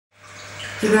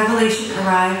The revelation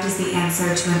arrived as the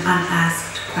answer to an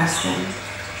unasked question,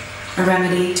 a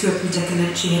remedy to a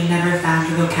predicament she had never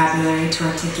found the vocabulary to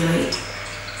articulate,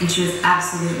 and she was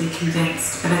absolutely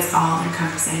convinced of its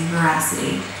all-encompassing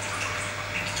veracity.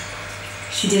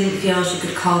 She didn't feel she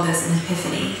could call this an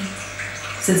epiphany,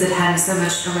 since it hadn't so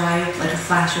much arrived like a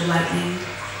flash of lightning.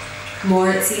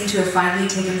 More, it seemed to have finally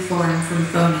taken form from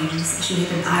phonemes she had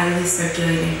been idly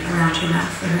circulating around her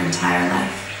mouth for her entire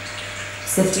life,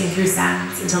 sifting through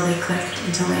sounds until they clicked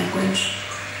into language.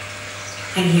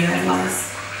 And here it was.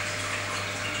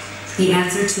 The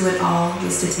answer to it all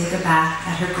was to take a bath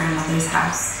at her grandmother's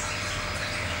house.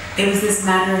 It was this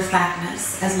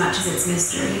matter-of-factness, as much as its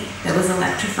mystery, that was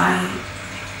electrifying.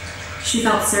 She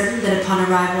felt certain that upon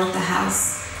arrival at the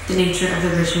house, the nature of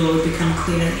the ritual would become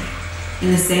clear,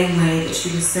 in the same way that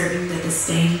she was certain that the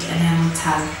stained enamel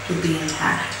tub would be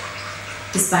intact,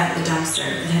 despite the dumpster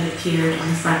that had appeared on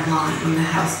the front lawn when the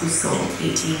house was sold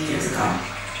 18 years ago.